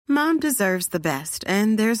Mom deserves the best,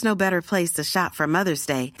 and there's no better place to shop for Mother's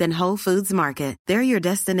Day than Whole Foods Market. They're your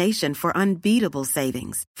destination for unbeatable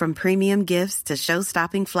savings, from premium gifts to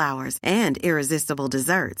show-stopping flowers and irresistible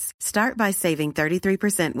desserts. Start by saving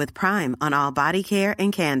 33% with Prime on all body care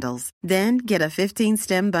and candles. Then get a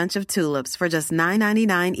 15-stem bunch of tulips for just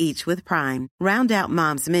 $9.99 each with Prime. Round out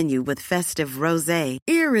Mom's menu with festive rosé,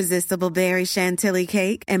 irresistible berry chantilly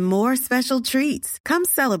cake, and more special treats. Come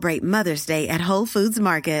celebrate Mother's Day at Whole Foods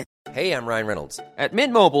Market. Hey, I'm Ryan Reynolds. At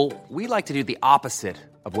Mint Mobile, we like to do the opposite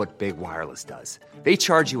of what Big Wireless does. They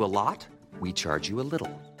charge you a lot, we charge you a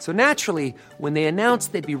little. So naturally, when they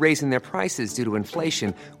announced they'd be raising their prices due to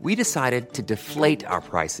inflation, we decided to deflate our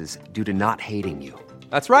prices due to not hating you.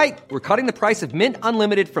 That's right. We're cutting the price of Mint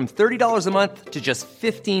Unlimited from $30 a month to just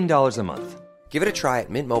 $15 a month. Give it a try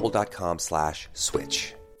at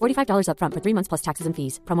mintmobile.com/switch. $45 up front for 3 months plus taxes and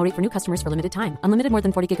fees. Promo rate for new customers for limited time. Unlimited more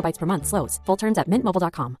than 40 gigabytes per month. Slows full terms at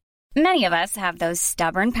mintmobile.com. Many of us have those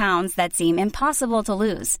stubborn pounds that seem impossible to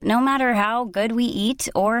lose, no matter how good we eat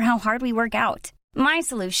or how hard we work out. My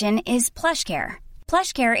solution is PlushCare.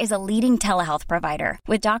 PlushCare is a leading telehealth provider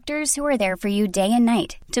with doctors who are there for you day and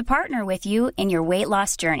night to partner with you in your weight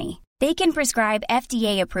loss journey. They can prescribe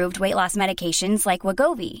FDA-approved weight loss medications like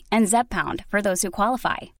Wegovy and Zepbound for those who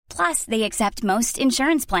qualify. Plus, they accept most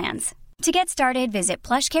insurance plans. To get started, visit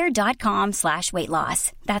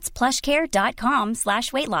plushcare.com/weightloss. That's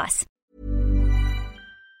plushcare.com/weightloss.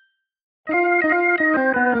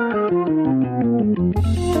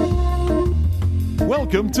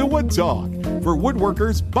 Welcome to Wood Talk, for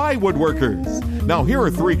woodworkers by woodworkers. Now here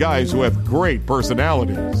are three guys who have great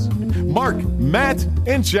personalities. Mark, Matt,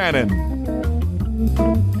 and Shannon.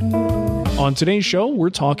 On today's show,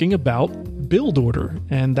 we're talking about build order,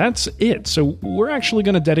 and that's it. So we're actually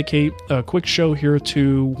going to dedicate a quick show here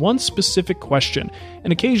to one specific question.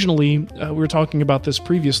 And occasionally, we were talking about this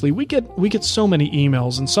previously, we get so many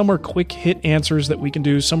emails, and some are quick hit answers that we can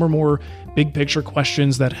do, some are more big picture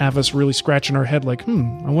questions that have us really scratching our head like,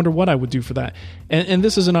 I wonder what I would do for that. And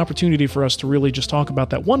this is an opportunity for us to really just talk about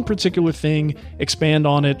that one particular thing, expand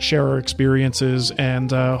on it, share our experiences,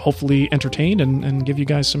 and hopefully entertain and give you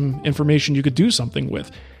guys some information you could do something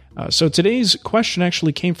with. So today's question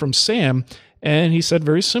actually came from Sam, and he said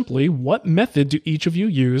very simply, what method do each of you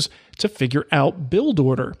use to figure out build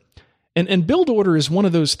order? And build order is one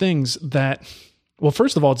of those things that, well,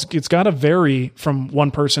 first of all, it's got to vary from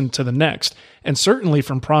one person to the next, and certainly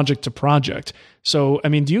from project to project. So, I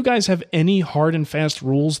mean, do you guys have any hard and fast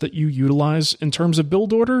rules that you utilize in terms of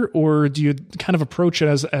build order, or do you kind of approach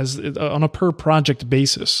it as on a per project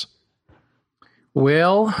basis?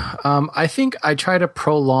 Well, I think I try to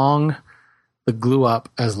prolong the glue up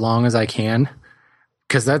as long as I can,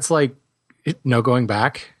 because that's like no going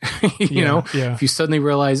back. you know, if you suddenly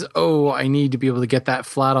realize, I need to be able to get that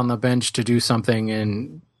flat on the bench to do something,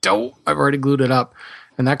 and I've already glued it up.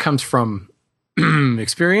 And that comes from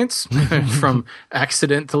experience, from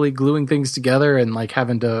accidentally gluing things together and like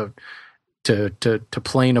having to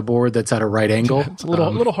plane a board that's at a right angle. It's a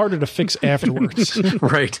little harder to fix afterwards.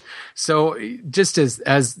 Right. So just as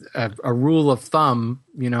a rule of thumb,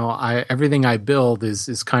 everything I build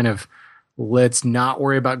is kind of, let's not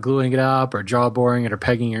worry about gluing it up or jaw boring it or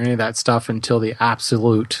pegging or any of that stuff until the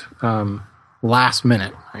absolute last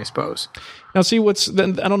minute, I suppose. Now, see, I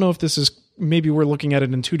don't know if this is, maybe we're looking at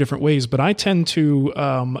it in two different ways, but I tend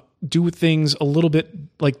to do things a little bit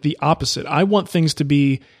like the opposite. I want things to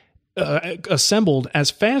be assembled as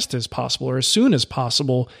fast as possible or as soon as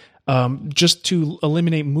possible, just to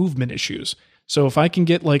eliminate movement issues. So if I can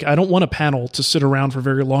get, I don't want a panel to sit around for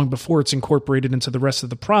very long before it's incorporated into the rest of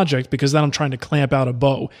the project, because then I'm trying to clamp out a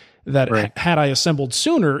bow that had I assembled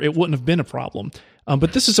sooner, it wouldn't have been a problem.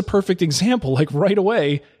 But this is a perfect example. Like right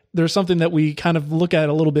away, there's something that we kind of look at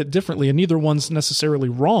a little bit differently, and neither one's necessarily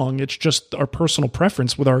wrong. It's just our personal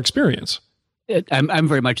preference with our experience. I'm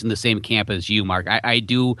very much in the same camp as you, Mark. I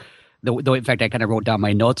do. Though, in fact, I kind of wrote down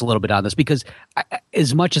my notes a little bit on this, because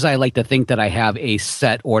as much as I like to think that I have a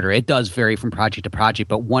set order, it does vary from project to project.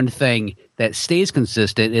 But one thing that stays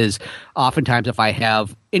consistent is oftentimes if I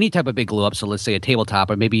have any type of big glue up, so let's say a tabletop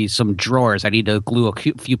or maybe some drawers, I need to glue a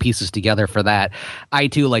few pieces together for that. I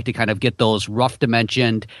too like to kind of get those rough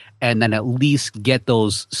dimensioned and then at least get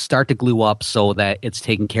those start to glue up so that it's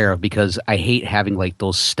taken care of, because I hate having like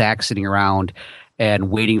those stacks sitting around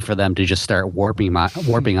and waiting for them to just start warping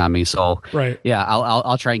on me. So, yeah,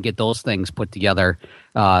 I'll try and get those things put together.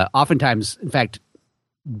 Oftentimes, in fact,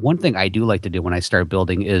 one thing I do like to do when I start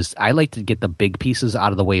building is I like to get the big pieces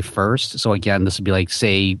out of the way first. So again, this would be like,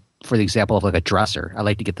 say, for the example of like a dresser. I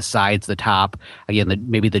like to get the sides, the top, again,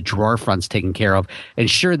 maybe the drawer fronts taken care of. And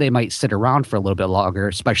sure, they might sit around for a little bit longer,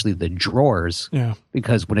 especially the drawers. Yeah.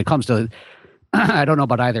 Because when it comes to, I don't know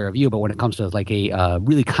about either of you, but when it comes to like a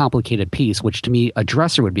really complicated piece, which to me, a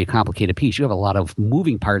dresser would be a complicated piece. You have a lot of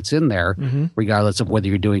moving parts in there, regardless of whether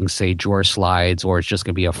you're doing, say, drawer slides or it's just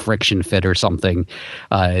going to be a friction fit or something.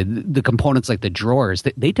 The components like the drawers,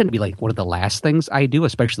 they tend to be like one of the last things I do,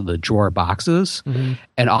 especially the drawer boxes.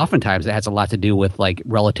 And oftentimes it has a lot to do with like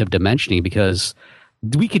relative dimensioning, because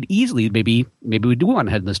we could easily, maybe we do want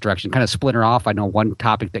to head in this direction, kind of splinter off. I know one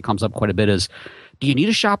topic that comes up quite a bit is, do you need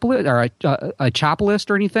a shop list or a chop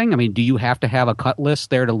list or anything? I mean, do you have to have a cut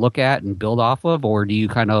list there to look at and build off of, or do you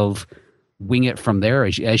kind of wing it from there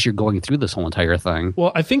as you're going through this whole entire thing?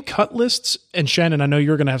 Well, I think cut lists, and Shannon, I know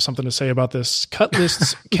you're going to have something to say about this. Cut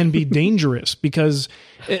lists can be dangerous because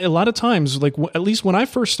a lot of times, like at least when I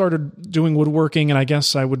first started doing woodworking, and I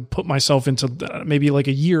guess I would put myself into maybe like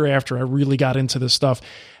a year after I really got into this stuff,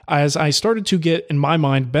 as I started to get, in my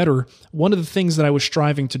mind, better, one of the things that I was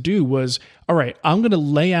striving to do was, all right, I'm going to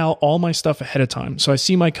lay out all my stuff ahead of time. So I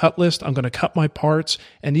see my cut list, I'm going to cut my parts,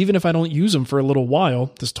 and even if I don't use them for a little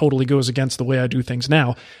while, this totally goes against the way I do things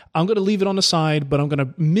now, I'm going to leave it on the side, but I'm going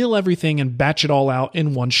to mill everything and batch it all out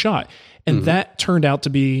in one shot. And that turned out to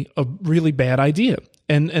be a really bad idea.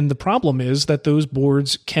 And the problem is that those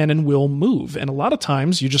boards can and will move. And a lot of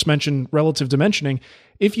times, you just mentioned relative dimensioning,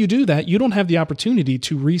 if you do that, you don't have the opportunity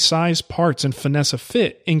to resize parts and finesse a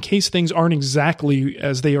fit in case things aren't exactly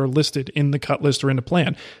as they are listed in the cut list or in the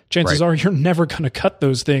plan. Chances are you're never going to cut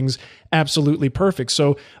those things absolutely perfect.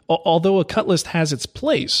 So although a cut list has its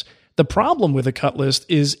place, the problem with a cut list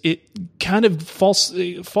is it kind of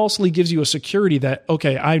falsely gives you a security that,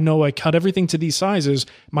 okay, I know I cut everything to these sizes,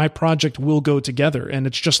 my project will go together, and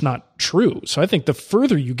it's just not true. So I think the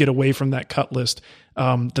further you get away from that cut list,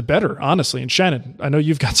 the better, honestly. And Shannon, I know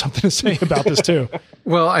you've got something to say about this too.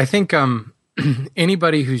 Well, I think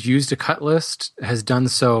anybody who's used a cut list has done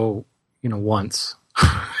so, once.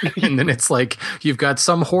 And then it's like you've got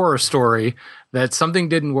some horror story that something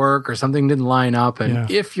didn't work or something didn't line up. And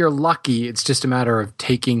if you're lucky, it's just a matter of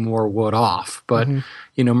taking more wood off. But,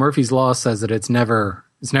 Murphy's Law says that it's never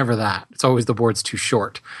that. It's always the board's too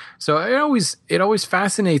short. So it always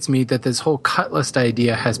fascinates me that this whole cut list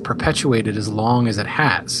idea has perpetuated as long as it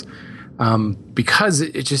has. Because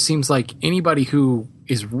it just seems like anybody who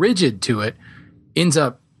is rigid to it ends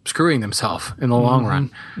up screwing themselves in the long run.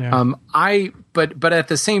 Yeah. But at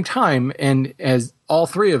the same time, and as all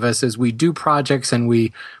three of us, as we do projects and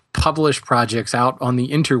we publish projects out on the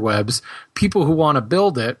interwebs, people who want to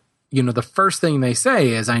build it, the first thing they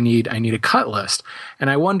say is, I need a cut list. And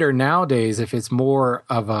I wonder nowadays if it's more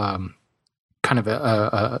of a kind of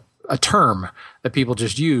a term that people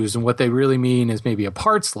just use, and what they really mean is maybe a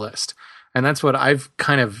parts list. And that's what I've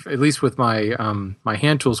kind of, at least with my my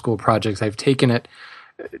hand tool school projects,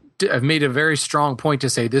 I've made a very strong point to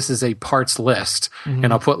say this is a parts list,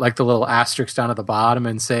 and I'll put like the little asterisk down at the bottom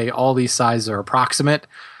and say all these sizes are approximate.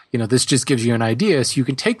 This just gives you an idea. So you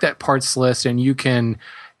can take that parts list and you can,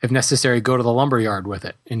 if necessary, go to the lumber yard with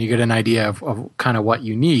it, and you get an idea of kind of what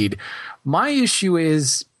you need. My issue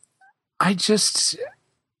is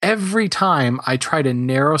every time I try to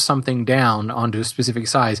narrow something down onto a specific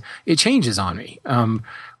size, it changes on me.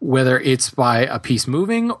 Whether it's by a piece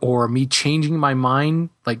moving or me changing my mind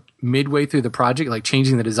like midway through the project, like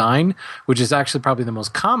changing the design, which is actually probably the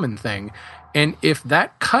most common thing. And if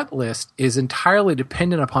that cut list is entirely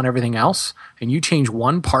dependent upon everything else and you change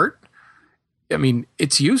one part, I mean,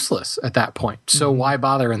 it's useless at that point. So why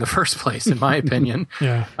bother in the first place, in my opinion?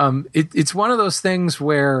 It's one of those things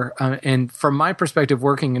where, and from my perspective,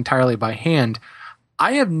 working entirely by hand,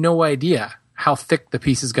 I have no idea how thick the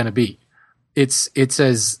piece is going to be. It's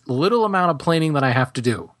as little amount of planing that I have to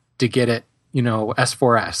do to get it,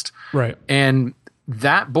 S4S'd. Right. And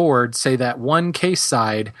that board, say that one case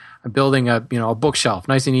side, I'm building a bookshelf,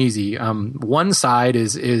 nice and easy. One side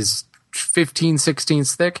is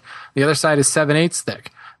 15/16 thick. The other side is 7/8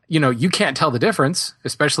 thick. You can't tell the difference,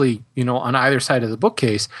 especially, on either side of the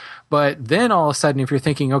bookcase. But then all of a sudden, if you're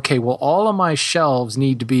thinking, okay, well, all of my shelves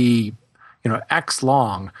need to be, X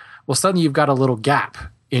long. Well, suddenly you've got a little gap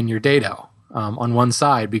in your dado on one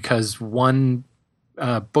side because one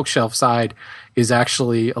bookshelf side is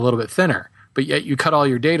actually a little bit thinner. But yet you cut all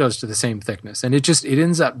your dados to the same thickness. And it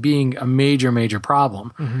ends up being a major, major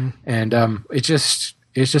problem. And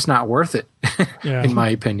it's just not worth it, in my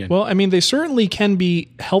opinion. Well, I mean, they certainly can be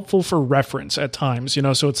helpful for reference at times,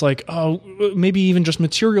 so it's like, maybe even just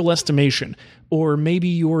material estimation, or maybe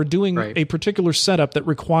you're doing a particular setup that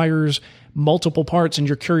requires multiple parts and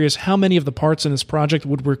you're curious how many of the parts in this project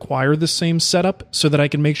would require the same setup so that I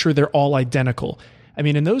can make sure they're all identical. I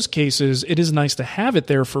mean, in those cases, it is nice to have it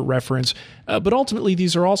there for reference, but ultimately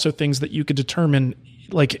these are also things that you could determine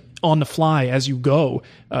like on the fly as you go.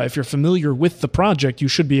 If you're familiar with the project, you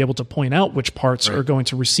should be able to point out which parts are going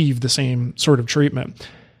to receive the same sort of treatment.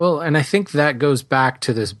 Well, and I think that goes back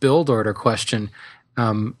to this build order question.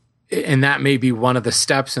 And that may be one of the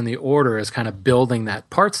steps in the order is kind of building that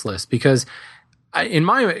parts list, because in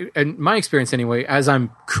my experience anyway, as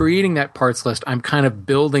I'm creating that parts list, I'm kind of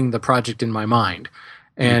building the project in my mind.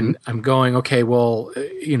 And I'm going, okay, well,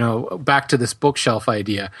 back to this bookshelf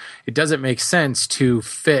idea. It doesn't make sense to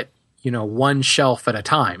fit, one shelf at a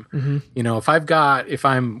time. If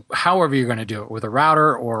I'm, however you're going to do it, with a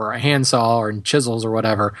router or a handsaw or chisels or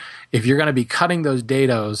whatever, if you're going to be cutting those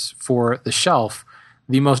dados for the shelf,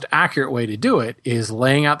 the most accurate way to do it is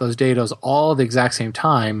laying out those dados all at the exact same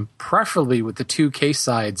time, preferably with the two case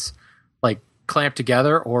sides like clamped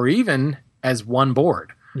together or even as one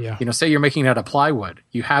board. Yeah. Say you're making it out of plywood,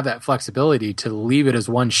 you have that flexibility to leave it as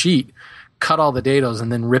one sheet, cut all the dados, and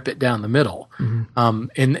then rip it down the middle.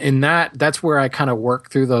 And that's where I kind of work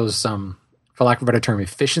through those, for lack of a better term,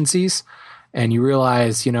 efficiencies. And you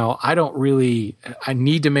realize, I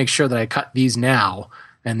need to make sure that I cut these now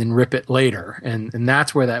and then rip it later. And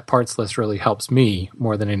that's where that parts list really helps me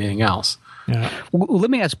more than anything else. Yeah. Well, let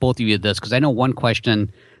me ask both of you this, because I know one question,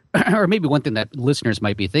 or maybe one thing that listeners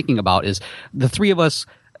might be thinking about is the three of us,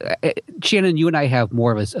 Shannon, you and I have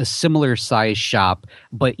more of a similar size shop,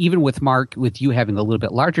 but even with Mark, with you having a little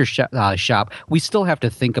bit larger shop, we still have to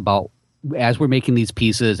think about, as we're making these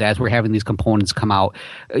pieces, as we're having these components come out,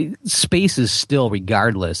 space is still,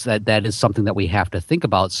 regardless, that is something that we have to think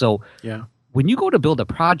about. So when you go to build a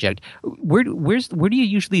project, where do you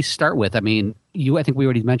usually start with? I mean, I think we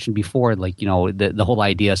already mentioned before, like, the whole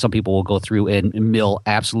idea, some people will go through and mill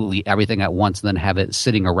absolutely everything at once and then have it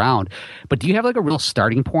sitting around. But do you have like a real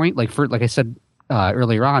starting point? Like I said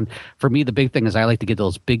earlier on, for me, the big thing is I like to get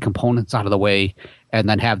those big components out of the way and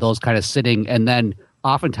then have those kind of sitting, and then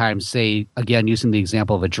oftentimes, say, again, using the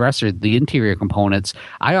example of a dresser, the interior components,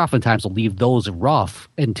 I oftentimes will leave those rough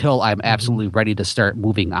until I'm absolutely ready to start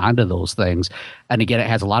moving on to those things. And again, it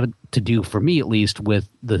has a lot to do, for me at least, with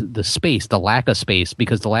the space, the lack of space,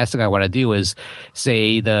 because the last thing I want to do is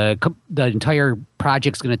say the entire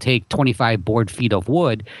project's going to take 25 board feet of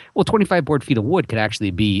wood. Well, 25 board feet of wood could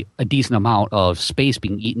actually be a decent amount of space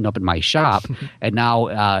being eaten up in my shop. And now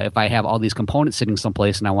if I have all these components sitting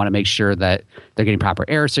someplace and I want to make sure that they're getting proper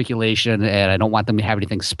air circulation and I don't want them to have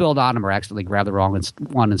anything spilled on them or accidentally grab the wrong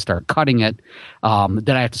one and start cutting it, then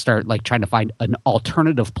I have to start like trying to find an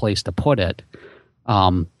alternative place to put it.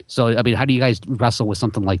 So, I mean, how do you guys wrestle with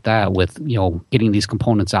something like that, with, getting these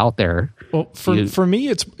components out there? Well, for me,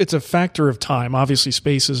 it's a factor of time. Obviously,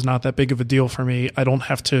 space is not that big of a deal for me. I don't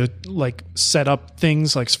have to like set up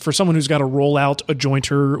things like for someone who's got to roll out a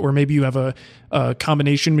jointer, or maybe you have a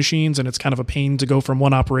combination machines and it's kind of a pain to go from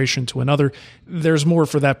one operation to another. There's more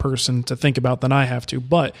for that person to think about than I have to.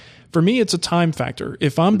 But for me, it's a time factor.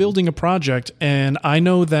 If I'm building a project and I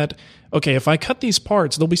know that, okay, if I cut these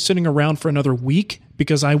parts, they'll be sitting around for another week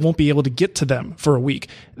because I won't be able to get to them for a week,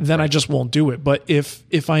 then I just won't do it. But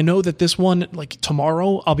if I know that this one, like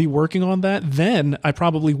tomorrow, I'll be working on that, then I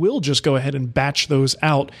probably will just go ahead and batch those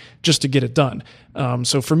out just to get it done.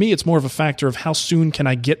 So for me, it's more of a factor of how soon can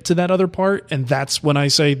I get to that other part, and that's when I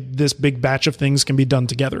say this big batch of things can be done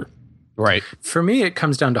together. Right. For me, it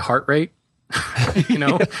comes down to heart rate.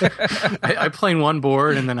 I play one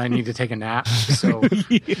board and then I need to take a nap. So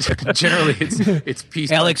generally it's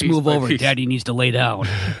piece. Alex, by piece move by over. piece. Daddy needs to lay down.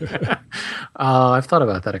 I've thought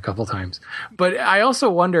about that a couple times, but I also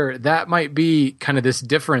wonder that might be kind of this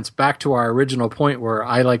difference back to our original point where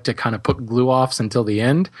I like to kind of put glue offs until the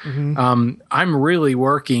end. I'm really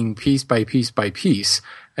working piece by piece by piece.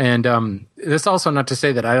 And that's also not to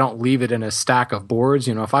say that I don't leave it in a stack of boards.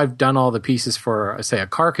 If I've done all the pieces for, say, a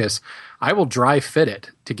carcass, I will dry fit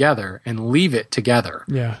it together and leave it together.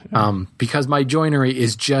 Yeah. Because my joinery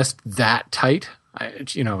is just that tight.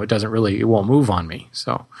 It won't move on me.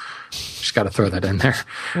 So just got to throw that in there.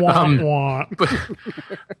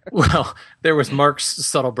 Well, there was Mark's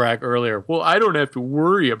subtle brag earlier. Well, I don't have to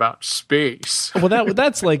worry about space. Well,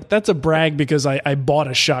 that's a brag because I bought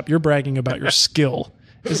a shop. You're bragging about your skill.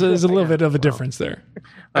 There's a little bit of a difference there.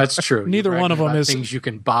 That's true. Neither one of them is things you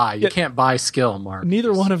can buy. You can't buy skill, Mark.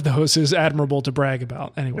 Neither one of those is admirable to brag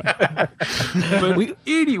about. Anyway,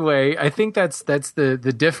 anyway, I think that's the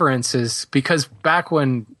difference is because back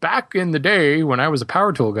in the day when I was a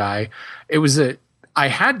power tool guy, I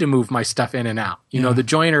had to move my stuff in and out. You know, the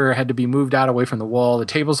joiner had to be moved out away from the wall. The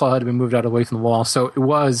table saw had to be moved out away from the wall. So it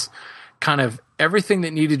was kind of everything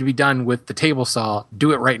that needed to be done with the table saw,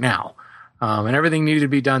 do it right now. And everything needed to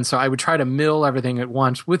be done. So I would try to mill everything at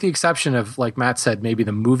once, with the exception of, like Matt said, maybe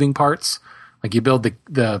the moving parts. Like you build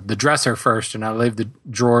the dresser first and I leave the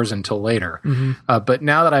drawers until later. But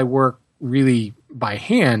now that I work really by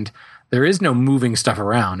hand, there is no moving stuff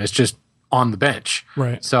around. It's just on the bench.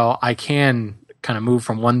 Right. So I can kind of move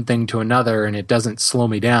from one thing to another and it doesn't slow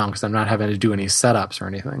me down because I'm not having to do any setups or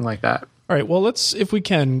anything like that. All right, well, let's, if we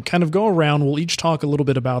can, kind of go around. We'll each talk a little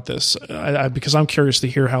bit about this because I'm curious to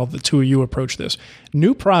hear how the two of you approach this.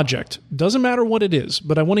 New project, doesn't matter what it is,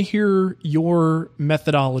 but I want to hear your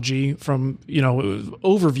methodology from,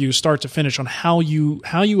 overview start to finish on how you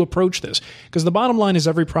approach this. Because the bottom line is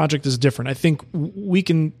every project is different. I think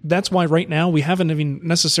that's why right now we haven't even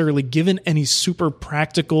necessarily given any super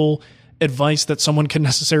practical advice that someone can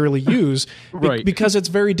necessarily use because it's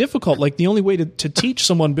very difficult. Like the only way to teach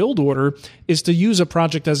someone build order is to use a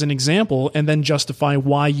project as an example and then justify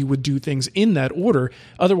why you would do things in that order.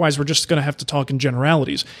 Otherwise, we're just going to have to talk in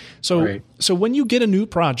generalities. So when you get a new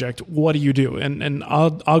project, what do? And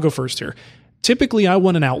I'll go first here. Typically, I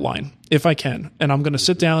want an outline if I can, and I'm going to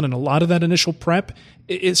sit down and a lot of that initial prep,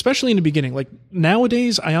 especially in the beginning. Like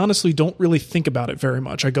nowadays, I honestly don't really think about it very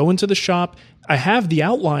much. I go into the shop, I have the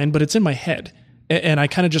outline, but it's in my head, and I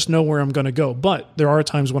kind of just know where I'm going to go. But there are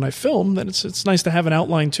times when I film that it's nice to have an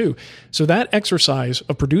outline too. So that exercise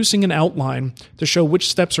of producing an outline to show which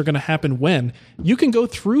steps are going to happen when, you can go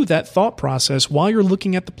through that thought process while you're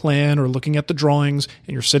looking at the plan or looking at the drawings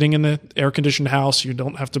and you're sitting in the air-conditioned house. You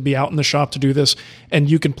don't have to be out in the shop to do this, and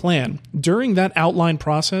you can plan. During that outline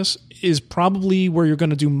process is probably where you're going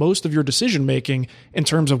to do most of your decision-making in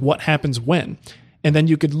terms of what happens when. And then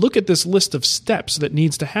you could look at this list of steps that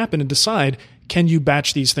needs to happen and decide, can you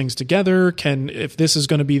batch these things together? If this is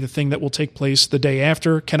going to be the thing that will take place the day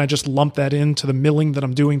after, can I just lump that into the milling that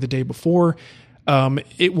I'm doing the day before?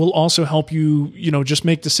 It will also help you, just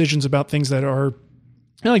make decisions about things that are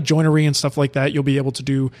like joinery and stuff like that. You'll be able to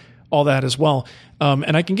do all that as well.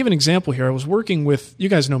 And I can give an example here. I was working with, you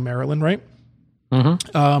guys know Marilyn, right?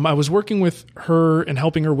 Mm-hmm. I was working with her and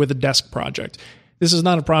helping her with a desk project. This is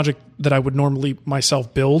not a project that I would normally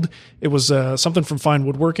myself build. It was something from Fine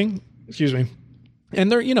Woodworking. Excuse me.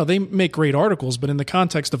 And they make great articles, but in the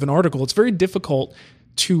context of an article, it's very difficult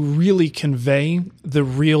to really convey the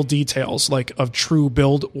real details, like of true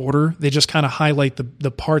build order. They just kind of highlight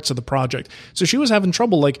the parts of the project. So she was having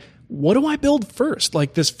trouble, like, what do I build first?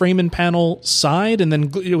 Like this frame and panel side, and then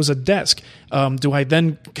it was a desk. Do I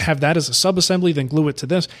then have that as a subassembly, then glue it to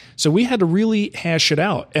this? So we had to really hash it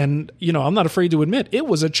out. And, I'm not afraid to admit it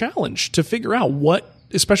was a challenge to figure out what,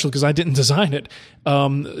 especially because I didn't design it.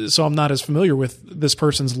 So I'm not as familiar with this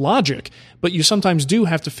person's logic, but you sometimes do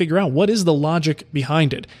have to figure out what is the logic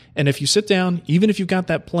behind it. And if you sit down, even if you've got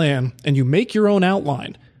that plan and you make your own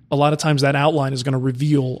outline, a lot of times that outline is going to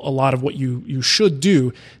reveal a lot of what you should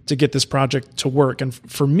do to get this project to work. And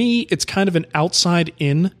for me, it's kind of an outside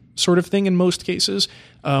in sort of thing in most cases.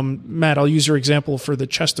 Matt, I'll use your example for the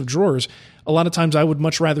chest of drawers. A lot of times I would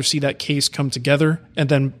much rather see that case come together and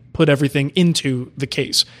then put everything into the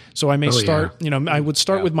case. So I may I would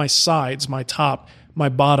start with my sides, my top, my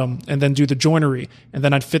bottom, and then do the joinery. And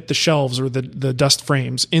then I'd fit the shelves or the dust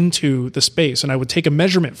frames into the space. And I would take a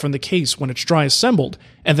measurement from the case when it's dry assembled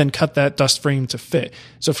and then cut that dust frame to fit.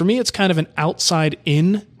 So for me, it's kind of an outside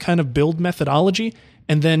in kind of build methodology.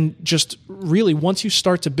 And then just really, once you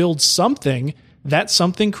start to build something, that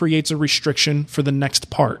something creates a restriction for the next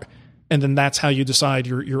part. And then that's how you decide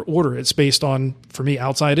your order. It's based on, for me,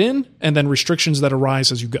 outside in, and then restrictions that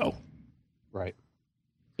arise as you go. Right.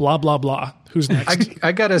 Blah, blah, blah. Who's next?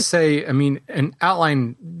 I got to say, I mean, an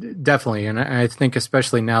outline, definitely. And I think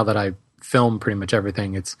especially now that I film pretty much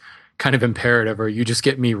everything, it's kind of imperative, or you just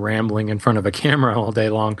get me rambling in front of a camera all day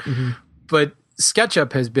long. Mm-hmm. But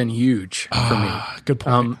SketchUp has been huge for me. Good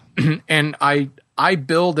point. And I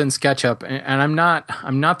build in SketchUp, and I'm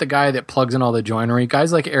not the guy that plugs in all the joinery.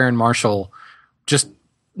 Guys like Aaron Marshall just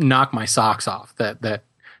knock my socks off. That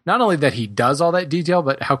not only that he does all that detail,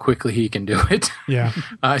 but how quickly he can do it. Yeah.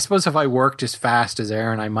 I suppose if I worked as fast as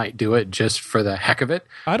Aaron, I might do it just for the heck of it.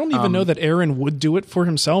 I don't even know that Aaron would do it for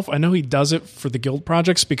himself. I know he does it for the guild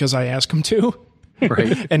projects because I ask him to.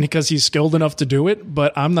 Right. And because he's skilled enough to do it.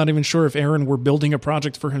 But I'm not even sure if Aaron were building a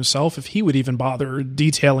project for himself, if he would even bother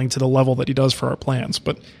detailing to the level that he does for our plans.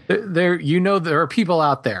 But there are people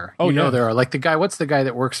out there. There are, like, what's the guy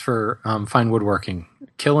that works for Fine Woodworking?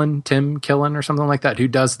 Tim Killen or something like that, who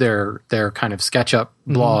does their kind of SketchUp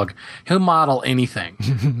blog. He'll model anything.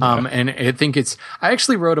 And I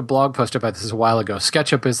actually wrote a blog post about this a while ago.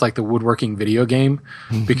 SketchUp is like the woodworking video game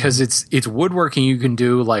because it's woodworking you can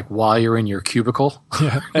do like while you're in your cubicle.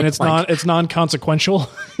 Yeah. And it's it's non-consequential.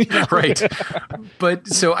 Right. But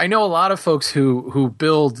so I know a lot of folks who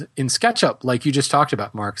build in SketchUp, like you just talked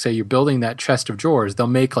about, Mark. Say you're building that chest of drawers, they'll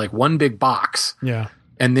make like one big box. Yeah.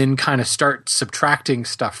 And then kind of start subtracting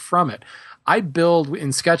stuff from it. I build in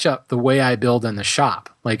SketchUp the way I build in the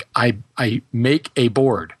shop. Like I make a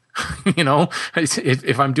board.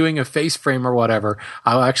 If I'm doing a face frame or whatever,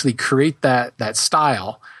 I'll actually create that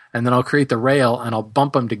style, and then I'll create the rail and I'll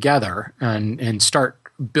bump them together and start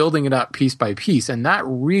building it up piece by piece. And that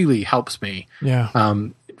really helps me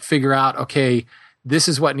figure out, okay, this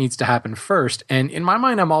is what needs to happen first. And in my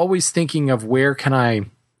mind, I'm always thinking of where can I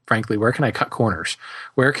cut corners?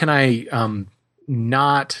 Where can I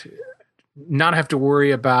not have to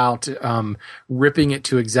worry about ripping it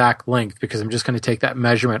to exact length because I'm just going to take that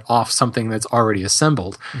measurement off something that's already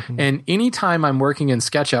assembled. Mm-hmm. And anytime I'm working in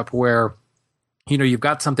SketchUp where, you've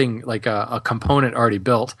got something like a component already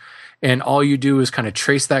built, and all you do is kind of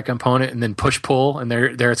trace that component and then push-pull, and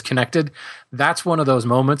there it's connected. That's one of those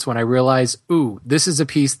moments when I realize, this is a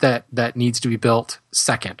piece that needs to be built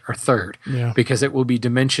second or third, because it will be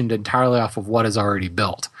dimensioned entirely off of what is already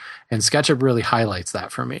built. And SketchUp really highlights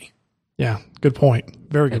that for me. Yeah, good point.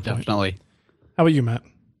 Very good point. Definitely. How about you, Matt?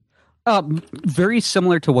 Very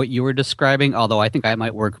similar to what you were describing, although I think I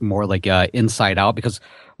might work more like inside out, because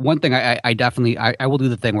one thing I definitely will do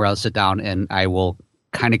the thing where I'll sit down and I will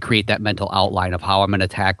kind of create that mental outline of how I'm going to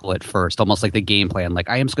tackle it first, almost like the game plan. Like,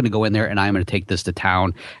 I am just going to go in there and I'm going to take this to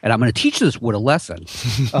town and I'm going to teach this wood a lesson.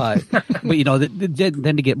 But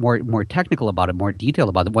then to get more technical about it, more detailed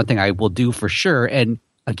about it, one thing I will do for sure, and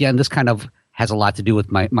again, this kind of has a lot to do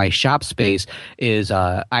with my shop space, is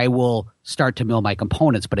I will start to mill my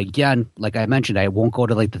components. But again, like I mentioned, I won't go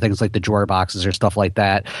to like the things like the drawer boxes or stuff like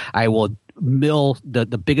that. I will mill the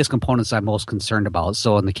biggest components I'm most concerned about.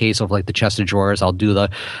 So in the case of like the chest of drawers, I'll do the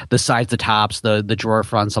sides, the tops, the drawer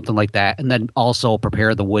front, something like that, and then also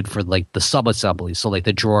prepare the wood for like the sub assemblies. So like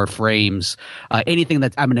the drawer frames, anything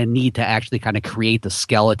that I'm going to need to actually kind of create the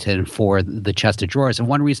skeleton for the chest of drawers. And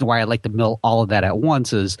one reason why I like to mill all of that at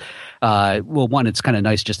once is, one, it's kind of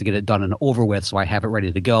nice just to get it done and over with, so I have it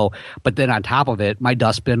ready to go. But then on top of it, my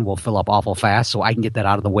dustbin will fill up awful fast, so I can get that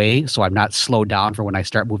out of the way, so I'm not slowed down for when I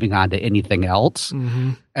start moving on to anything else.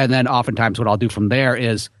 Mm-hmm. And then oftentimes what I'll do from there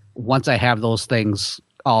is, once I have those things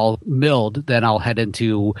all milled, then I'll head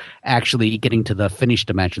into actually getting to the finished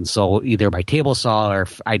dimensions. So either my table saw, or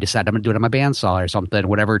if I decide I'm going to do it on my bandsaw or something,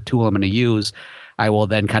 whatever tool I'm going to use, I will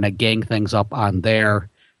then kind of gang things up on there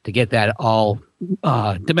to get that all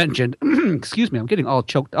dimensioned. Excuse me, I'm getting all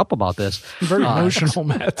choked up about this. Very emotional,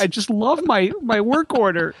 Matt. I just love my work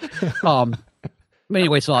order. But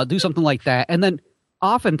anyway, so I'll do something like that, and then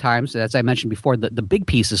oftentimes, as I mentioned before, the big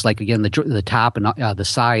pieces, like again the top and the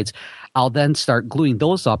sides, I'll then start gluing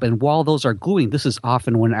those up. And while those are gluing, this is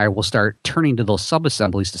often when I will start turning to those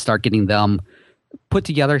sub-assemblies to start getting them put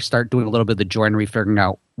together, start doing a little bit of the joinery, figuring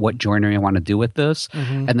out what joinery I want to do with this.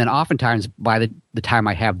 Mm-hmm. And then oftentimes by the time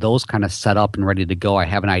I have those kind of set up and ready to go, I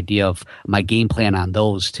have an idea of my game plan on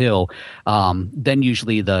those too. Then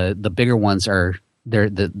usually the bigger ones are there,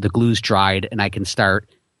 the glue's dried, and I can start,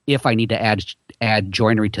 if I need to add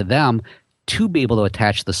joinery to them to be able to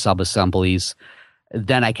attach the sub-assemblies,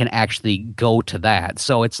 then I can actually go to that.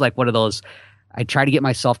 So it's like one of those, I try to get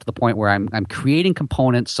myself to the point where I'm creating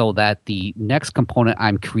components so that the next component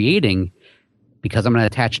I'm creating, because I'm going to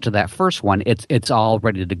attach it to that first one, it's all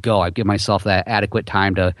ready to go. I give myself that adequate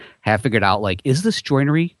time to have figured out, like, is this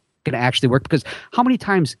joinery going to actually work? Because how many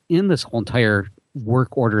times in this whole entire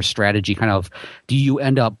work order strategy kind of do you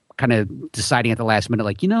end up kind of deciding at the last minute,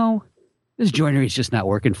 like, this joinery is just not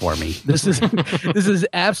working for me. This is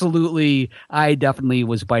absolutely, I definitely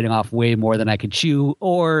was biting off way more than I could chew.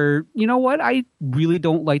 Or, you know what? I really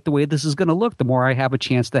don't like the way this is going to look the more I have a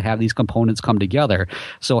chance to have these components come together.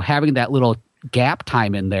 So having that little gap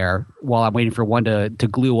time in there while I'm waiting for one to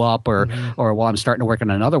glue up or while I'm starting to work on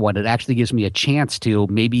another one, it actually gives me a chance to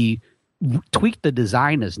maybe tweak the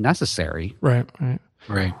design as necessary. Right.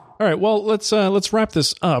 All right, well, let's wrap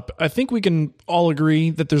this up. I think we can all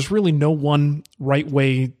agree that there's really no one right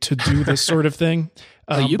way to do this sort of thing.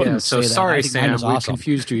 So sorry, Sam, we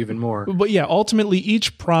confused you even more. But yeah, ultimately,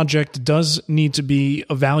 each project does need to be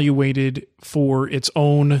evaluated for its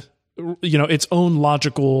own, its own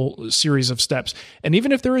logical series of steps. And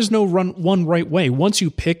even if there is no one right way, once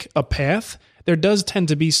you pick a path, there does tend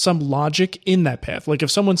to be some logic in that path. Like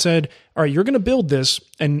if someone said, all right, you're going to build this,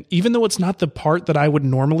 and even though it's not the part that I would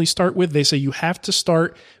normally start with, they say you have to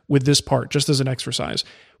start with this part just as an exercise.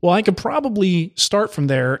 Well, I could probably start from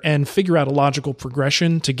there and figure out a logical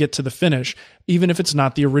progression to get to the finish, even if it's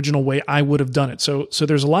not the original way I would have done it. So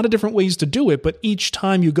there's a lot of different ways to do it, but each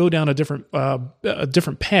time you go down a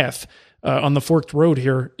different path, on the forked road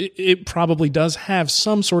here, it probably does have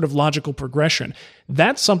some sort of logical progression.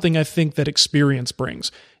 That's something I think that experience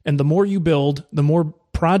brings. And the more you build, the more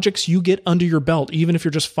projects you get under your belt, even if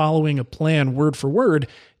you're just following a plan word for word,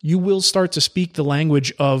 you will start to speak the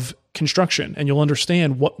language of construction, and you'll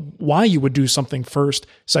understand why you would do something first,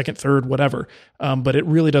 second, third, whatever. But it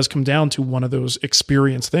really does come down to one of those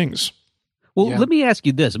experience things. Well, Let me ask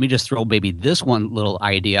you this. Let me just throw maybe this one little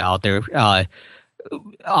idea out there.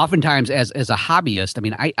 Oftentimes as a hobbyist, I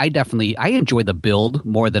mean, I definitely enjoy the build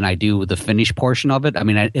more than I do the finish portion of it. I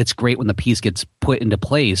mean, it's great when the piece gets put into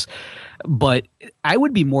place, but I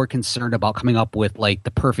would be more concerned about coming up with like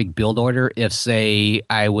the perfect build order if, say,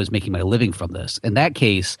 I was making my living from this. In that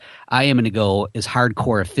case, I am going to go as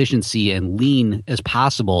hardcore efficiency and lean as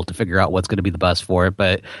possible to figure out what's going to be the best for it.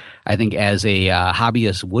 But I think as a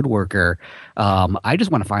hobbyist woodworker, I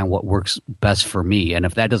just want to find what works best for me. And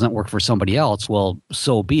if that doesn't work for somebody else, well,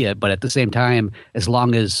 so be it. But at the same time, as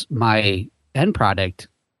long as my end product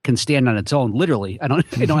can stand on its own, literally, I don't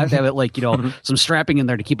have to have it like, some strapping in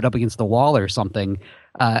there to keep it up against the wall or something.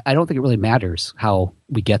 I don't think it really matters how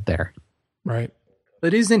we get there. Right.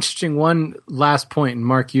 It is interesting. One last point, and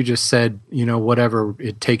Mark, you just said, whatever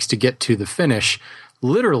it takes to get to the finish.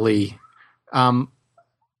 Literally,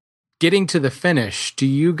 getting to the finish, do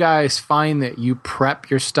you guys find that you prep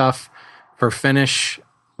your stuff for finish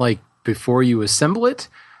like before you assemble it?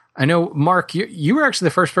 I know, Mark, you were actually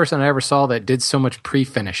the first person I ever saw that did so much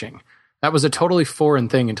pre-finishing. That was a totally foreign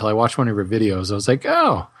thing until I watched one of your videos. I was like,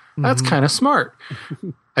 oh, that's kind of smart.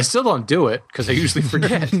 I still don't do it because I usually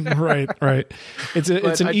forget. Right. It's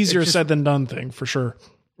an easier said than done thing for sure.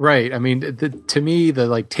 Right. I mean, to me, the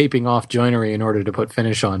like taping off joinery in order to put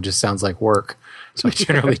finish on just sounds like work. So I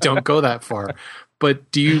generally don't go that far. But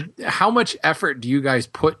how much effort do you guys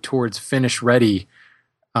put towards finish ready?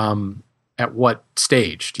 At what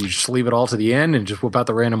stage? Do you just leave it all to the end and just whip out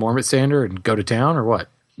the random orbit sander and go to town, or what?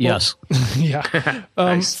 Yes. Yeah.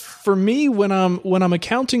 Nice. For me, when I'm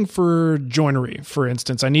accounting for joinery, for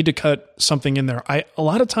instance, I need to cut something in there. A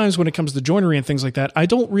lot of times when it comes to joinery and things like that, I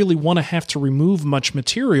don't really want to have to remove much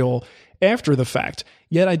material after the fact.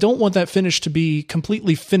 Yet I don't want that finish to be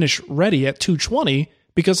completely finish ready at 220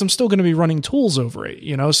 because I'm still going to be running tools over it,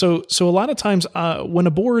 So a lot of times when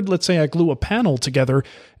a board, let's say I glue a panel together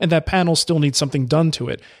and that panel still needs something done to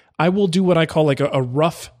it, I will do what I call like a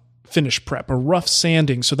rough finish prep, a rough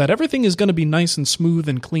sanding, so that everything is going to be nice and smooth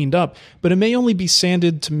and cleaned up, but it may only be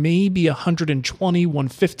sanded to maybe 120,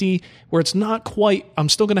 150, where it's not quite, I'm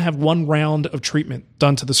still going to have one round of treatment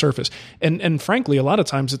done to the surface. And frankly, a lot of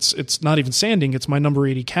times it's not even sanding, it's my number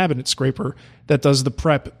 80 cabinet scraper that does the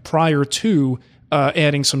prep prior to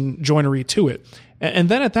adding some joinery to it. And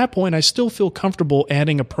then at that point, I still feel comfortable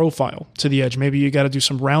adding a profile to the edge. Maybe you got to do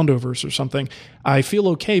some roundovers or something. I feel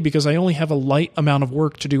okay because I only have a light amount of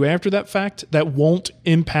work to do after that fact that won't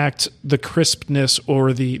impact the crispness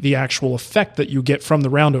or the actual effect that you get from the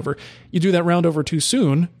roundover. You do that roundover too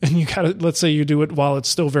soon, and you got to, let's say you do it while it's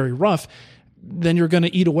still very rough, then you're going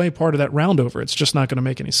to eat away part of that roundover. It's just not going to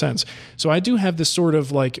make any sense. So I do have this sort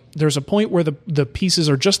of like, there's a point where the pieces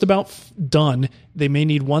are just about done. They may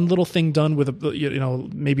need one little thing done with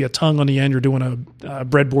maybe a tongue on the end. You're doing a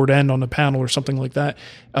breadboard end on the panel or something like that.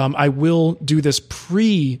 I will do this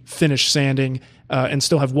pre-finish sanding and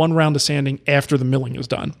still have one round of sanding after the milling is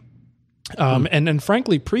done. And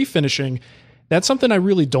frankly, pre-finishing, that's something I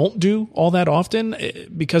really don't do all that often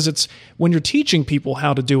because it's when you're teaching people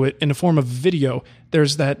how to do it in the form of video,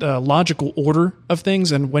 there's that logical order of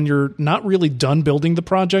things. And when you're not really done building the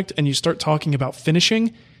project and you start talking about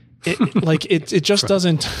finishing, it just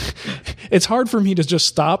doesn't, it's hard for me to just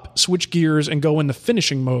stop, switch gears and go into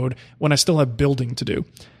finishing mode when I still have building to do.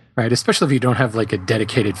 Right, especially if you don't have like a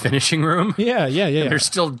dedicated finishing room. Yeah. There's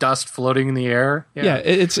still dust floating in the air. Yeah,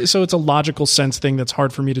 it's a logical sense thing that's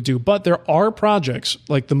hard for me to do. But there are projects,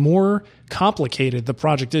 like the more complicated the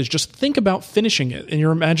project is, just think about finishing it in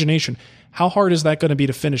your imagination. how hard is that going to be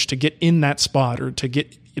to finish, to get in that spot or to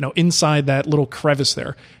get, inside that little crevice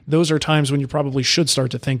there? Those are times when you probably should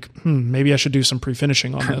start to think, maybe I should do some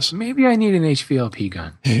pre-finishing on this. Maybe I need an HVLP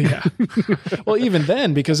gun. Yeah. Well, even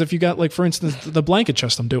then, because if you got, like, for instance, the blanket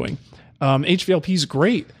chest I'm doing, HVLP is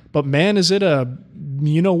great, but man, is it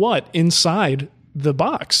inside the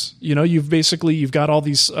box. You've got all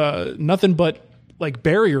these nothing but like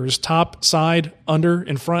barriers, top, side, under,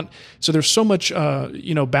 in front. So there's so much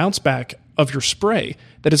bounce back of your spray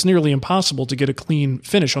that it's nearly impossible to get a clean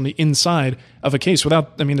finish on the inside of a case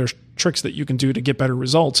there's tricks that you can do to get better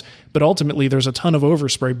results, but ultimately there's a ton of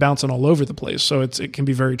overspray bouncing all over the place. So it can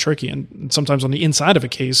be very tricky. And sometimes on the inside of a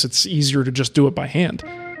case, it's easier to just do it by hand.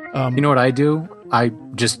 You know what I do? I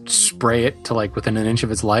just spray it to like within an inch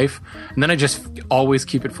of its life, and then I just always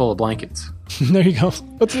keep it full of blankets. There you go.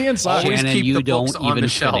 What's the inside? Always Shannon, keep you the books don't on even the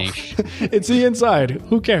shelf. finish. It's the inside.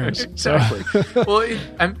 Who cares? Exactly. Well,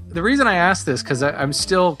 the reason I asked this, because I'm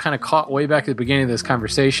still kind of caught way back at the beginning of this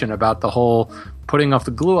conversation about the whole putting off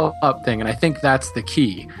the glue up thing, and I think that's the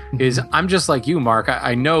key. Is I'm just like you, Mark.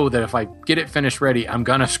 I know that if I get it finished ready, I'm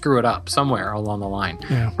gonna screw it up somewhere along the line.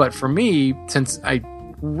 Yeah. But for me, since I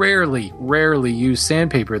rarely use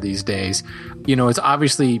sandpaper these days, it's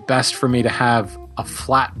obviously best for me to have a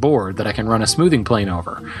flat board that I can run a smoothing plane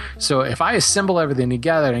over. So if I assemble everything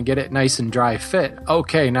together and get it nice and dry fit,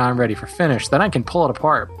 okay, now I'm ready for finish. Then I can pull it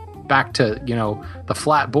apart back to, the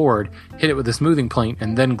flat board, hit it with a smoothing plane,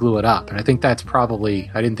 and then glue it up. And I think that's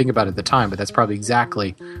probably, I didn't think about it at the time, but that's probably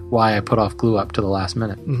exactly why I put off glue up to the last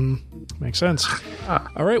minute. Mm-hmm. Makes sense.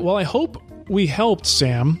 All right. Well, I hope we helped,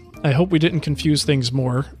 Sam. I hope we didn't confuse things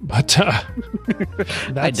more, but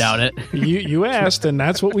I doubt it. you asked, and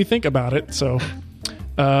that's what we think about it. So,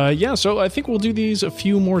 so I think we'll do these a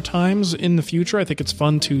few more times in the future. I think it's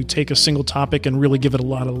fun to take a single topic and really give it a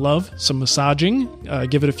lot of love, some massaging,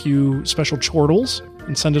 give it a few special chortles,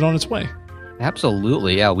 and send it on its way.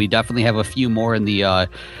 Absolutely, yeah. We definitely have a few more in the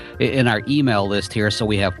in our email list here, so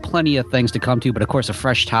we have plenty of things to come to. But of course, a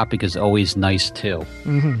fresh topic is always nice too.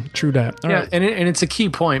 Mm-hmm. True that. All right. And it's a key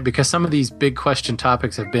point because some of these big question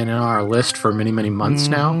topics have been in our list for many, many months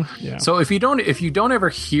now. Yeah. So if you don't ever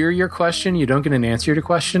hear your question, you don't get an answer to your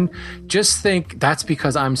question, just think that's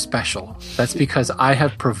because I'm special. That's because I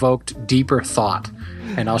have provoked deeper thought.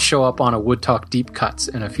 And I'll show up on a Wood Talk Deep Cuts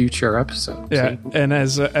in a future episode. Yeah, and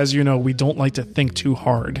as you know, we don't like to think too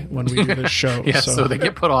hard when we do this show. So they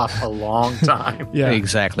get put off a long time. Yeah,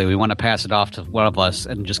 exactly. We want to pass it off to one of us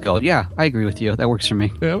and just go, yeah, I agree with you. That works for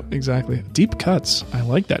me. Yeah, exactly. Deep cuts. I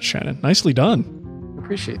like that, Shannon. Nicely done.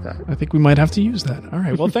 Appreciate that. I think we might have to use that. All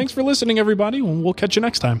right. Well, thanks for listening, everybody. We'll catch you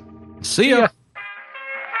next time. See ya.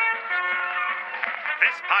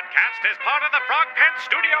 This podcast is part of the Frog Pants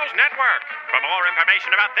Studios Network. For more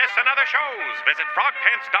information about this and other shows, visit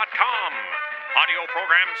frogpants.com. Audio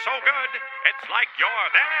program so good, it's like you're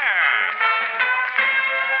there.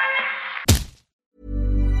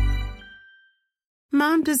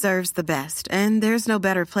 Mom deserves the best, and there's no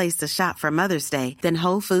better place to shop for Mother's Day than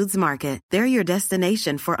Whole Foods Market. They're your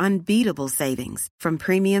destination for unbeatable savings, from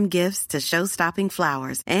premium gifts to show-stopping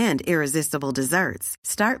flowers and irresistible desserts.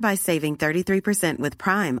 Start by saving 33% with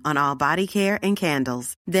Prime on all body care and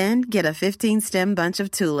candles. Then get a 15-stem bunch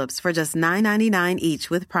of tulips for just $9.99 each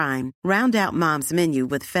with Prime. Round out Mom's menu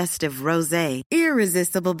with festive rosé,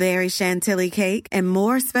 irresistible berry chantilly cake, and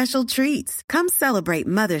more special treats. Come celebrate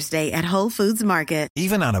Mother's Day at Whole Foods Market.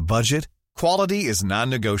 Even on a budget, quality is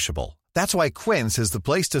non-negotiable. That's why Quince is the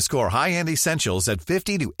place to score high-end essentials at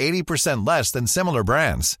 50 to 80% less than similar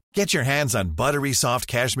brands. Get your hands on buttery soft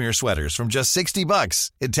cashmere sweaters from just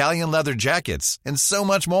 $60, Italian leather jackets, and so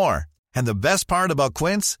much more. And the best part about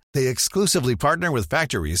Quince, they exclusively partner with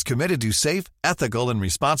factories committed to safe, ethical, and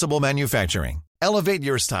responsible manufacturing. Elevate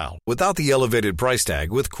your style without the elevated price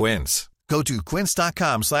tag with Quince. Go to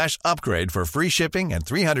quince.com/upgrade for free shipping and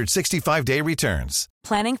 365-day returns.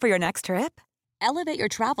 Planning for your next trip? Elevate your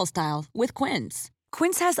travel style with Quince.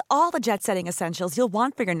 Quince has all the jet-setting essentials you'll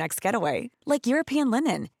want for your next getaway, like European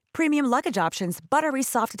linen, premium luggage options, buttery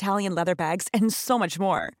soft Italian leather bags, and so much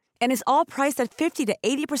more. And is all priced at 50 to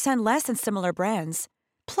 80% less than similar brands.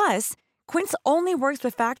 Plus, Quince only works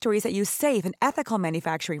with factories that use safe and ethical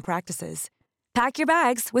manufacturing practices. Pack your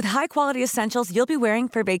bags with high-quality essentials you'll be wearing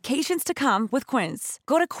for vacations to come with Quince.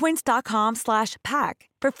 Go to quince.com/pack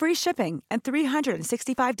for free shipping and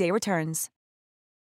 365-day returns.